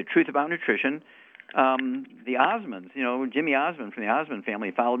CD, The Truth About Nutrition. The Osmonds, Jimmy Osmond from the Osmond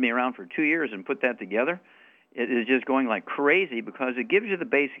family followed me around for 2 years and put that together. It is just going like crazy because it gives you the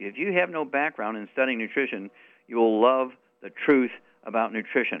basics. If you have no background in studying nutrition, you will love The Truth About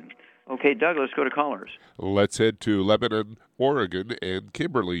Nutrition. Okay, Doug, let's go to callers. Let's head to Lebanon, Oregon, and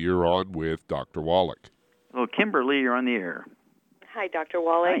Kimberly, you're on with Dr. Wallach. Well, Kimberly, you're on the air. Hi, Dr.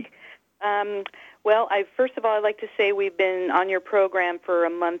 Wallach. Hi. Well, first of all, I'd like to say we've been on your program for a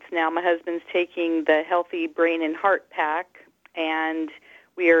month now. My husband's taking the Healthy Brain and Heart Pack, and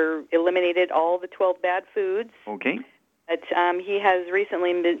we are eliminated all the 12 bad foods. Okay. But he has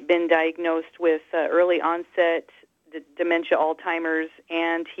recently been diagnosed with early onset dementia, Alzheimer's,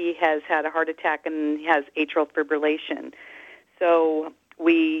 and he has had a heart attack and he has atrial fibrillation. So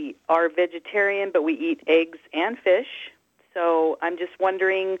we are vegetarian, but we eat eggs and fish. So I'm just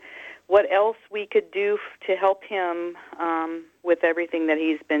wondering what else we could do to help him with everything that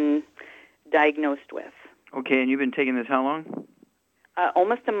he's been diagnosed with. Okay, and you've been taking this how long?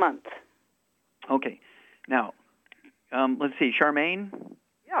 Almost a month. Okay. Now, let's see, Charmaine?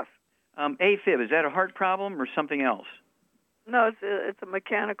 Yes. AFib, is that a heart problem or something else? No, it's a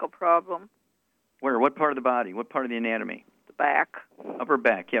mechanical problem. Where? What part of the body? What part of the anatomy? The back. Upper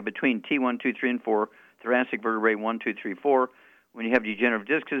back, yeah, between T1, 2, 3, and 4, thoracic vertebrae 1, 2, 3, 4. When you have degenerative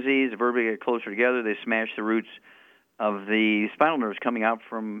disc disease, the vertebrae get closer together. They smash the roots of the spinal nerves coming out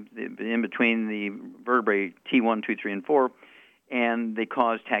from in between the vertebrae T1, 2, 3, and 4, and they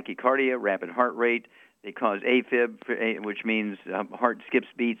cause tachycardia, rapid heart rate. They cause AFib, which means heart skips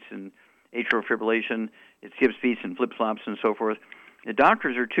beats, and atrial fibrillation. It skips beats and flip-flops and so forth. The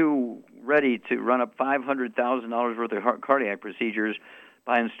doctors are too ready to run up $500,000 worth of cardiac procedures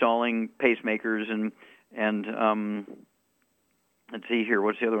by installing pacemakers and let's see here,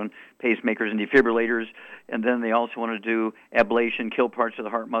 what's the other one? Pacemakers and defibrillators. And then they also want to do ablation, kill parts of the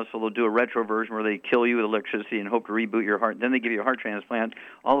heart muscle. They'll do a retroversion where they kill you with electricity and hope to reboot your heart. Then they give you a heart transplant,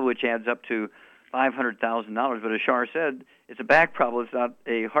 all of which adds up to $500,000. But as Shar said, it's a back problem. It's not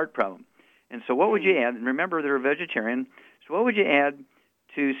a heart problem. And so what would you add? And remember, they're a vegetarian. So what would you add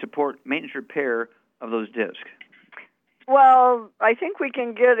to support maintenance repair of those discs? Well, I think we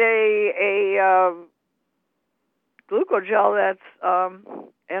can get a glucogel that's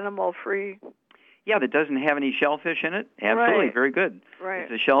animal-free. Yeah, that doesn't have any shellfish in it. Absolutely, right. Very good. Right.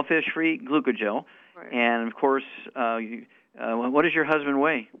 It's a shellfish-free glucogel. Right. And, of course, what does your husband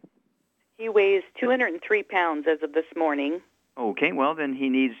weigh? He weighs 203 pounds as of this morning. Okay, well, then he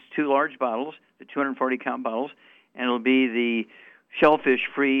needs 2 large bottles, the 240-count bottles, and it'll be the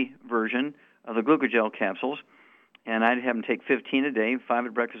shellfish-free version of the glucogel capsules. And I'd have him take 15 a day, 5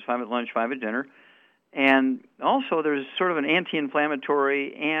 at breakfast, 5 at lunch, 5 at dinner. And also there's sort of an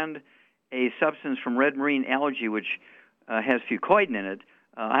anti-inflammatory and a substance from red marine algae which has fucoidan in it.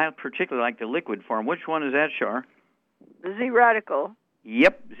 I particularly like the liquid form. Which one is that, Shar? The Z-Radical.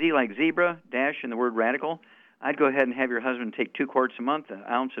 Yep, Z like zebra, dash in the word radical. I'd go ahead and have your husband take 2 quarts a month, an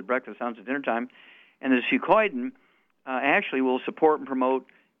ounce at breakfast, ounce at dinner time. And this fucoidan actually will support and promote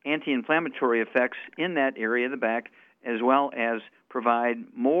anti-inflammatory effects in that area of the back, as well as provide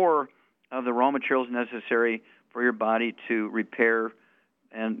more of the raw materials necessary for your body to repair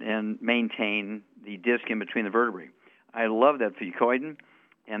and maintain the disc in between the vertebrae. I love that fucoidan.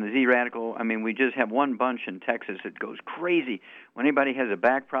 And the Z-Radical, I mean, we just have one bunch in Texas that goes crazy. When anybody has a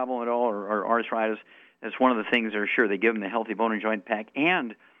back problem at all or arthritis, that's one of the things they're sure. They give them the Healthy Bone and Joint Pack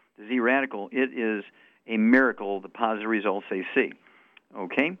and the Z-Radical. It is a miracle, the positive results they see.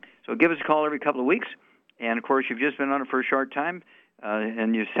 Okay? So give us a call every couple of weeks. And, of course, you've just been on it for a short time,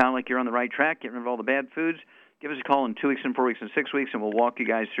 and you sound like you're on the right track, getting rid of all the bad foods. Give us a call in 2 weeks and 4 weeks and 6 weeks, and we'll walk you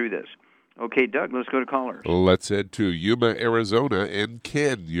guys through this. Okay, Doug, let's go to callers. Let's head to Yuma, Arizona, and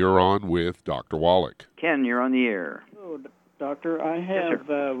Ken, you're on with Dr. Wallach. Ken, you're on the air. Hello, Doctor. I have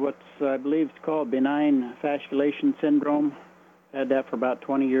Yes, what's I believe is called benign fasciculation syndrome. Had that for about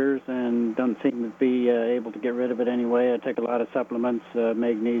 20 years and don't seem to be able to get rid of it anyway. I take a lot of supplements,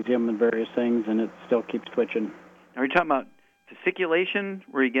 magnesium and various things, and it still keeps twitching. Are you talking about fasciculation,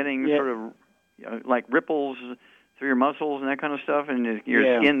 where you're getting sort of like ripples through your muscles and that kind of stuff, and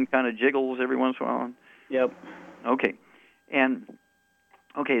your skin kind of jiggles every once in a while? Yep. Okay. And,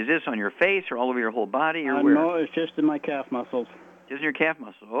 is this on your face or all over your whole body or where? No, it's just in my calf muscles. Just in your calf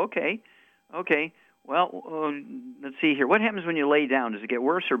muscle. Okay. Well, let's see here. What happens when you lay down? Does it get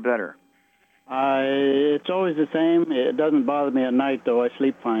worse or better? It's always the same. It doesn't bother me at night, though. I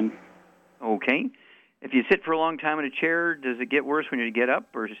sleep fine. Okay. If you sit for a long time in a chair, does it get worse when you get up,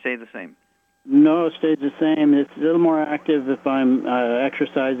 or does it stay the same? No, it stays the same. It's a little more active if I'm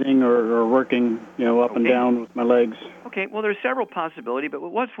exercising or working, up and down with my legs. Okay, well, there's several possibilities, but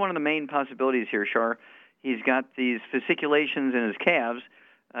what's one of the main possibilities here, Shar? He's got these fasciculations in his calves,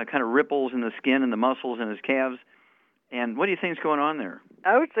 kind of ripples in the skin and the muscles in his calves. And what do you think is going on there?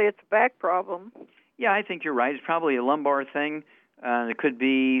 I would say it's a back problem. Yeah, I think you're right. It's probably a lumbar thing. It could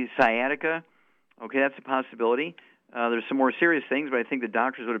be sciatica. Okay, that's a possibility. There's some more serious things, but I think the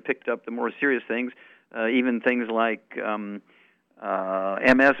doctors would have picked up the more serious things, even things like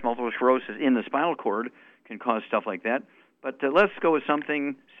MS, multiple sclerosis in the spinal cord can cause stuff like that. But let's go with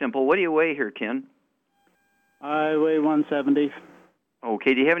something simple. What do you weigh here, Ken? I weigh 170.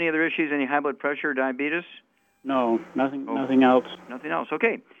 Okay, do you have any other issues, any high blood pressure or diabetes? No, nothing else. Nothing else.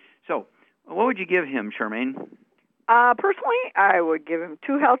 Okay, so what would you give him, Charmaine? Personally, I would give him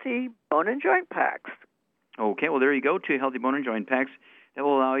 2 healthy bone and joint packs. Okay, well, there you go, 2 healthy bone and joint packs. That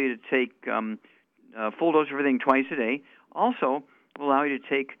will allow you to take a full dose of everything twice a day. Also, will allow you to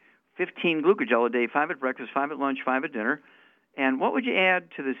take 15 glucogel a day, 5 at breakfast, 5 at lunch, 5 at dinner. And what would you add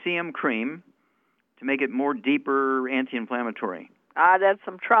to the CM cream to make it more deeper anti-inflammatory? Add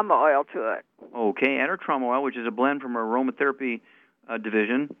some trauma oil to it. Okay, add our trauma oil, which is a blend from our aromatherapy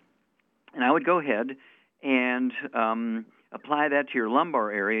division. And I would go ahead and apply that to your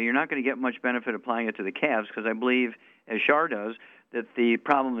lumbar area. You're not going to get much benefit applying it to the calves because I believe, as Shar does, that the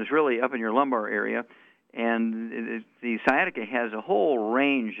problem is really up in your lumbar area. And the sciatica has a whole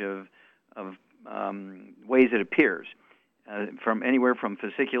range of ways it appears, from anywhere from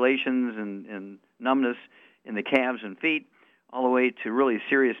fasciculations and numbness in the calves and feet, all the way to really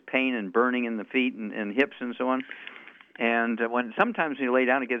serious pain and burning in the feet and hips and so on. And sometimes when you lay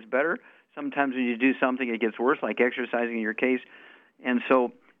down, it gets better. Sometimes when you do something, it gets worse, like exercising in your case. And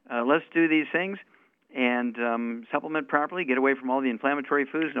so let's do these things and supplement properly, get away from all the inflammatory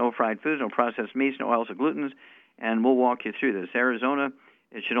foods, no fried foods, no processed meats, no oils or glutens, and we'll walk you through this. Arizona,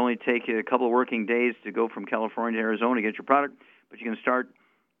 it should only take you a couple of working days to go from California to Arizona to get your product, but you can start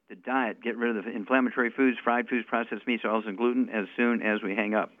the diet, get rid of the inflammatory foods, fried foods, processed meats, oils, and gluten as soon as we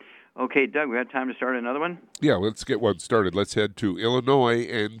hang up. Okay, Doug, we got time to start another one? Yeah, let's get one started. Let's head to Illinois,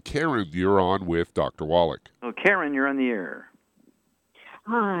 and Karen, you're on with Dr. Wallach. Oh, Karen, you're on the air.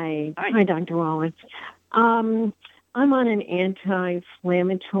 Hi, Dr. Wallach. I'm on an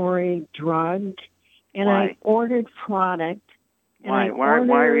anti-inflammatory drug, and I ordered product. Why are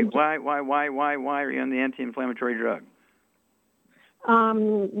you on the anti-inflammatory drug?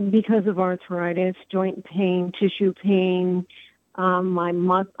 Because of arthritis, joint pain, tissue pain. My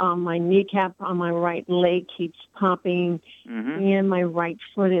kneecap on my right leg keeps popping, and my right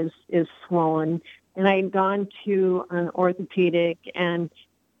foot is swollen. And I had gone to an orthopedic, and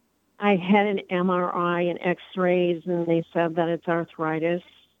I had an MRI and X-rays, and they said that it's arthritis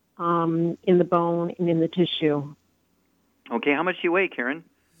in the bone and in the tissue. Okay, how much do you weigh, Karen?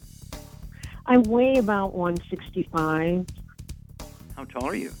 I weigh about 165. How tall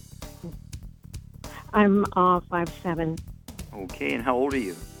are you? I'm 5'7". Okay, and how old are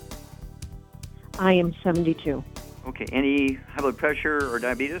you? I am 72. Okay, any high blood pressure or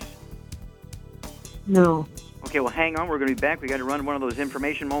diabetes? No. Okay, well, hang on. We're going to be back. We got to run one of those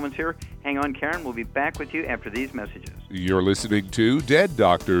information moments here. Hang on, Karen. We'll be back with you after these messages. You're listening to Dead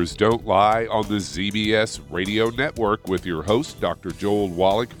Doctors Don't Lie on the ZBS Radio Network with your host, Dr. Joel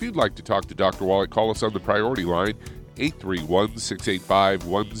Wallach. If you'd like to talk to Dr. Wallach, call us on the priority line,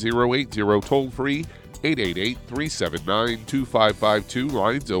 831-685-1080, toll free, 888-379-2552,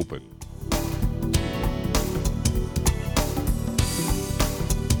 lines open.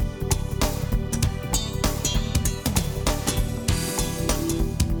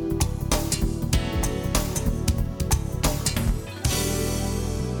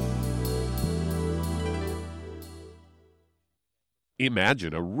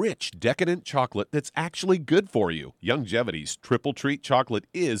 Imagine a rich, decadent chocolate that's actually good for you. Youngevity's Triple Treat Chocolate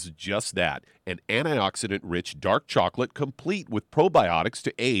is just that, an antioxidant-rich dark chocolate complete with probiotics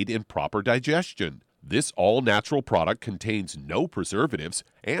to aid in proper digestion. This all-natural product contains no preservatives,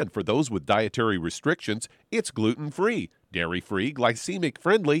 and for those with dietary restrictions, it's gluten-free, dairy-free,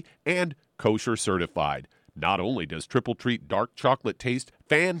 glycemic-friendly, and kosher certified. Not only does Triple Treat dark chocolate taste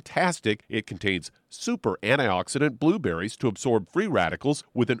fantastic, it contains super antioxidant blueberries to absorb free radicals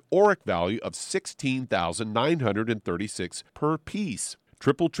with an ORAC value of 16,936 per piece.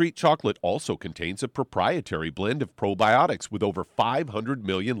 Triple Treat chocolate also contains a proprietary blend of probiotics with over 500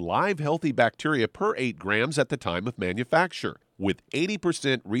 million live healthy bacteria per 8 grams at the time of manufacture. With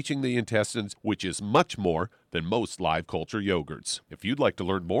 80% reaching the intestines, which is much more, than most live culture yogurts. If you'd like to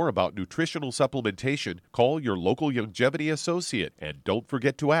learn more about nutritional supplementation, call your local Youngevity associate and don't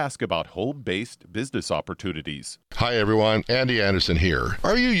forget to ask about home-based business opportunities. Hi everyone, Andy Anderson here.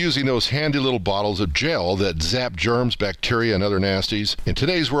 Are you using those handy little bottles of gel that zap germs, bacteria, and other nasties? In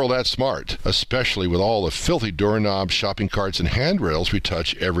today's world, that's smart, especially with all the filthy doorknobs, shopping carts, and handrails we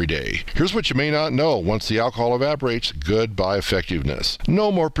touch every day. Here's what you may not know. Once the alcohol evaporates, goodbye effectiveness.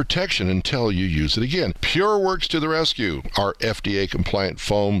 No more protection until you use it again. PureWorks to the rescue. Our FDA-compliant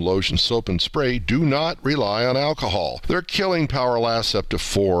foam, lotion, soap, and spray do not rely on alcohol. Their killing power lasts up to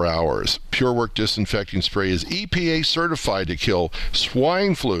 4 hours. PureWorks disinfecting spray is EPA certified to kill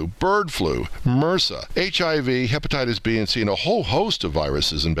swine flu, bird flu, MRSA, HIV, hepatitis B and C, and a whole host of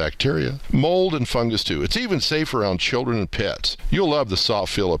viruses and bacteria. Mold and fungus too. It's even safe around children and pets. You'll love the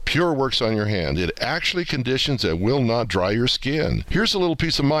soft feel of PureWorks on your hand. It actually conditions and will not dry your skin. Here's a little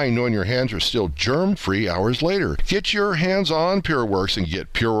peace of mind knowing your hands are still germ-free hours later. Get your hands on PureWorks and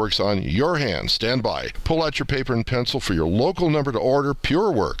get PureWorks on your hands. Stand by. Pull out your paper and pencil for your local number to order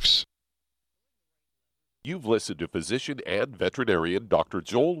PureWorks. You've listened to physician and veterinarian Dr.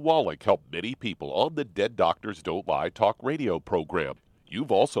 Joel Wallach help many people on the Dead Doctors Don't Lie talk radio program.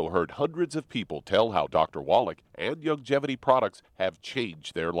 You've also heard hundreds of people tell how Dr. Wallach and Youngevity products have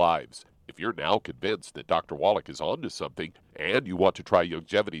changed their lives. If you're now convinced that Dr. Wallach is onto something and you want to try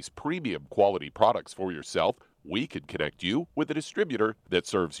Youngevity's premium quality products for yourself, we can connect you with a distributor that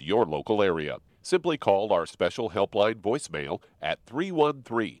serves your local area. Simply call our special helpline voicemail at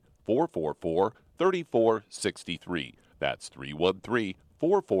 313-444-3463. That's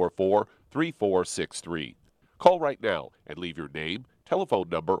 313-444-3463. Call right now and leave your name, telephone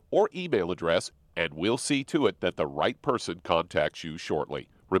number, or email address, and we'll see to it that the right person contacts you shortly.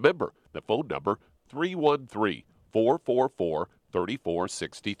 Remember, the phone number,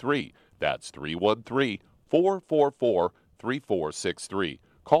 313-444-3463. That's 313-444-3463.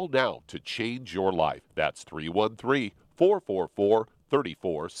 Call now to change your life. That's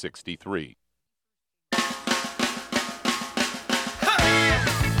 313-444-3463.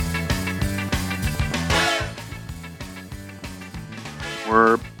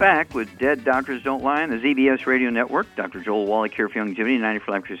 We're back with Dead Doctors Don't Lie on the ZBS Radio Network. Dr. Joel Wallach here for Youngevity, 90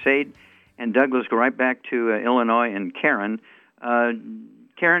 for Life Crusade. And Doug, let's go right back to Illinois and Karen.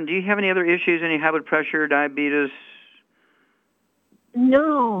 Karen, do you have any other issues, any high blood pressure, diabetes?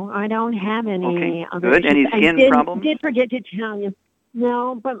 No, I don't have any other good. issues. Any skin problems? I did forget to tell you.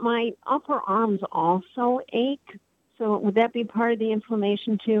 No, but my upper arms also ache. So would that be part of the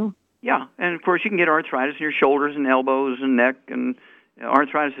inflammation too? Yeah, and of course you can get arthritis in your shoulders and elbows and neck, and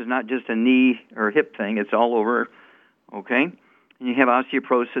arthritis is not just a knee or hip thing, it's all over, okay? And you have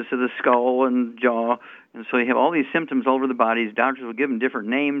osteoporosis of the skull and jaw, and so you have all these symptoms all over the body. Doctors will give them different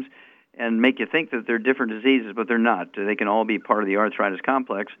names and make you think that they're different diseases, but they're not. They can all be part of the arthritis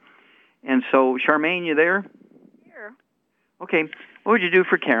complex. And so, Charmaine, you there? Here. Okay, what would you do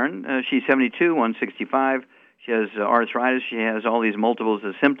for Karen? She's 72, 165. She has arthritis. She has all these multiples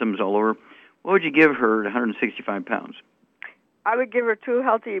of symptoms all over. What would you give her at 165 pounds? I would give her 2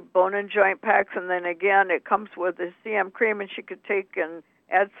 healthy bone and joint packs, and then again, it comes with a CM cream, and she could take and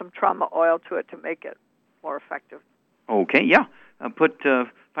add some trauma oil to it to make it more effective. Okay, yeah. Put 5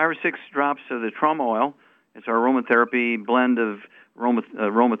 or 6 drops of the trauma oil. It's our aromatherapy blend of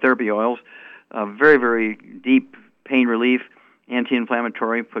aromatherapy oils. Very, very deep pain relief,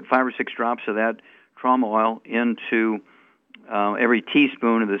 anti-inflammatory. Put 5 or 6 drops of that trauma oil into every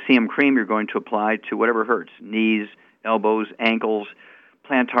teaspoon of the CM cream you're going to apply to whatever hurts, knees, elbows, ankles,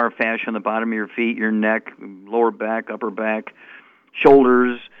 plantar fascia on the bottom of your feet, your neck, lower back, upper back,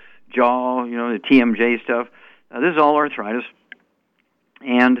 shoulders, jaw, the TMJ stuff. This is all arthritis.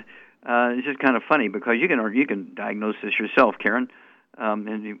 And it's just kind of funny because you can diagnose this yourself, Karen.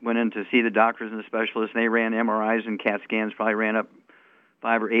 And you went in to see the doctors and the specialists, and they ran MRIs and CAT scans, probably ran up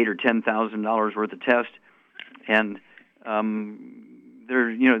 $5,000 or $8,000 or $10,000 worth of tests, and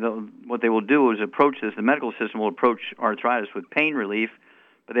what they will do is approach this. The medical system will approach arthritis with pain relief,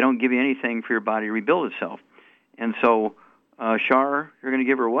 but they don't give you anything for your body to rebuild itself. And so, Char, you're going to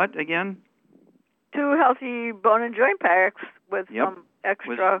give her what again? 2 healthy bone and joint packs with some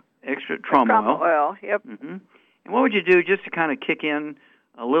extra trauma oil. Yep. Mm-hmm. And what would you do just to kind of kick in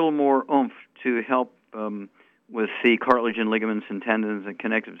a little more oomph to help with the cartilage and ligaments and tendons and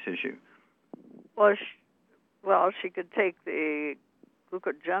connective tissue? Well, she could take the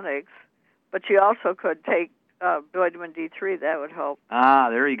glucogenics, but she also could take vitamin D3. That would help.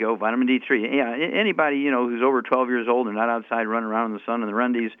 There you go, vitamin D3. Yeah, anybody who's over 12 years old and not outside running around in the sun and the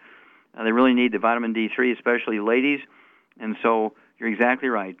rundies, they really need the vitamin D3, especially ladies. And so You're exactly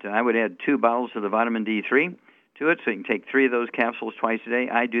right. I would add 2 bottles of the vitamin D3 to it, so you can take 3 of those capsules twice a day.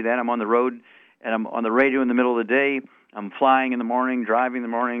 I do that. I'm on the road, and I'm on the radio in the middle of the day. I'm flying in the morning, driving in the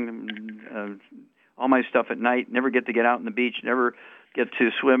morning, all my stuff at night. Never get to get out on the beach, never get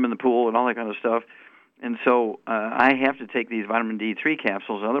to swim in the pool and all that kind of stuff. And so I have to take these vitamin D3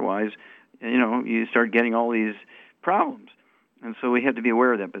 capsules, otherwise, you start getting all these problems. And so we have to be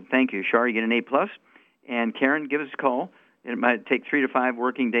aware of that. But thank you, Shar. You get an A+. And Karen, give us a call. It might take 3 to 5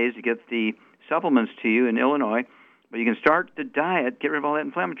 working days to get the supplements to you in Illinois. But you can start the diet, get rid of all that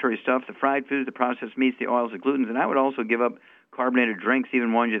inflammatory stuff, the fried foods, the processed meats, the oils, the glutens. And I would also give up carbonated drinks,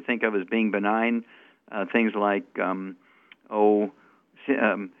 even ones you think of as being benign, things like,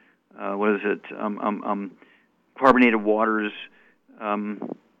 carbonated waters,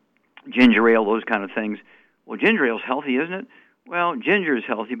 ginger ale, those kind of things. Well, ginger ale is healthy, isn't it? Well, ginger is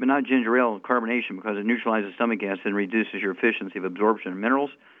healthy, but not ginger ale carbonation, because it neutralizes stomach acid and reduces your efficiency of absorption of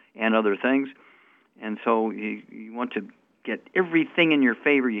minerals and other things. And so you want to get everything in your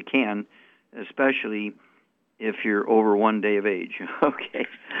favor you can, especially if you're over 1 day of age. Okay.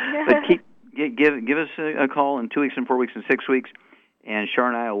 But give us a call in 2 weeks and 4 weeks and 6 weeks, and Shar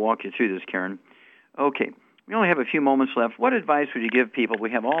and I will walk you through this, Karen. Okay. We only have a few moments left. What advice would you give people?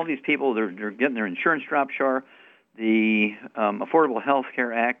 We have all these people, they're getting their insurance dropped, Shar. The Affordable Health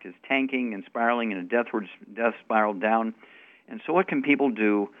Care Act is tanking and spiraling in a death spiral down. And so what can people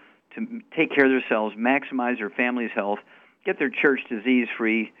do to take care of themselves, maximize their family's health, get their church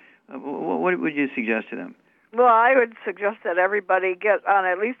disease-free? What would you suggest to them? Well, I would suggest that everybody get on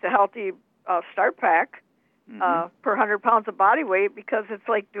at least a healthy start pack per 100 pounds of body weight, because it's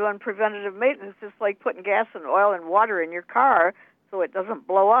like doing preventative maintenance. It's like putting gas and oil and water in your car so it doesn't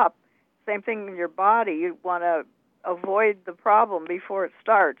blow up. Same thing in your body. You want to avoid the problem before it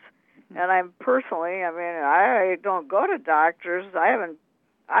starts. And I don't go to doctors. I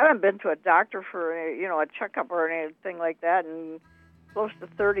haven't been to a doctor for a checkup or anything like that in close to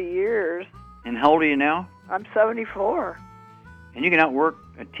 30 years. And how old are you now? I'm 74. And you can outwork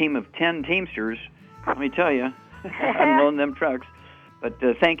a team of 10 Teamsters, let me tell you. I'm loading them trucks. But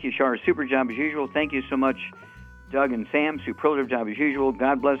thank you, Shar. Super job as usual. Thank you so much, Doug and Sam. Superlative job as usual.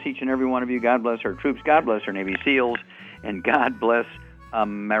 God bless each and every one of you. God bless our troops. God bless our Navy SEALs. And God bless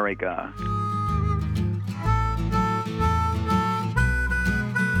America.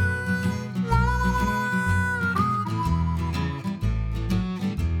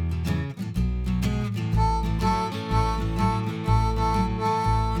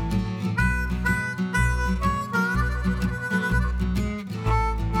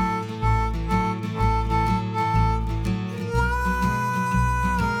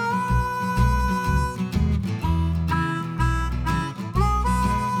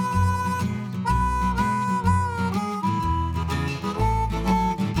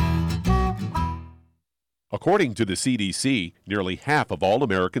 According to the CDC, nearly half of all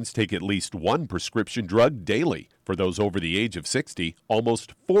Americans take at least one prescription drug daily. For those over the age of 60,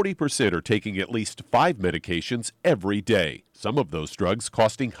 almost 40% are taking at least 5 medications every day, some of those drugs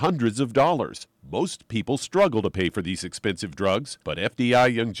costing hundreds of dollars. Most people struggle to pay for these expensive drugs, but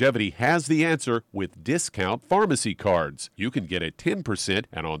FDI Longevity has the answer with discount pharmacy cards. You can get a 10%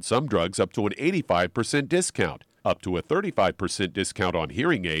 and on some drugs up to an 85% discount, up to a 35% discount on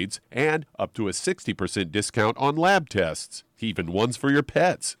hearing aids, and up to a 60% discount on lab tests, even ones for your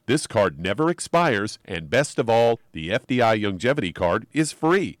pets. This card never expires, and best of all, the FDI Longevity card is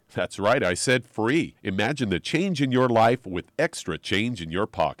free. That's right, I said free. Imagine the change in your life with extra change in your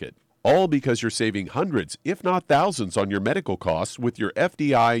pocket. All because you're saving hundreds, if not thousands, on your medical costs with your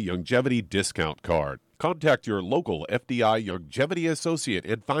FDI Longevity discount card. Contact your local FDI Longevity associate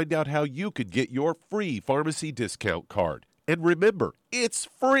and find out how you could get your free pharmacy discount card. And remember, it's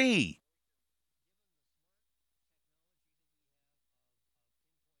free!